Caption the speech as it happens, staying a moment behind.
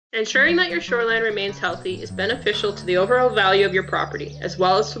Ensuring that your shoreline remains healthy is beneficial to the overall value of your property, as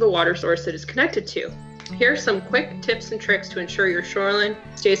well as to the water source it is connected to. Here are some quick tips and tricks to ensure your shoreline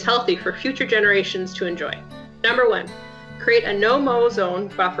stays healthy for future generations to enjoy. Number 1, create a no-mow zone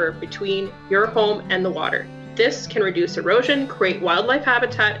buffer between your home and the water. This can reduce erosion, create wildlife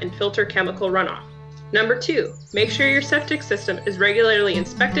habitat, and filter chemical runoff. Number 2, make sure your septic system is regularly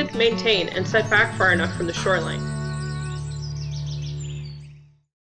inspected, maintained, and set back far enough from the shoreline.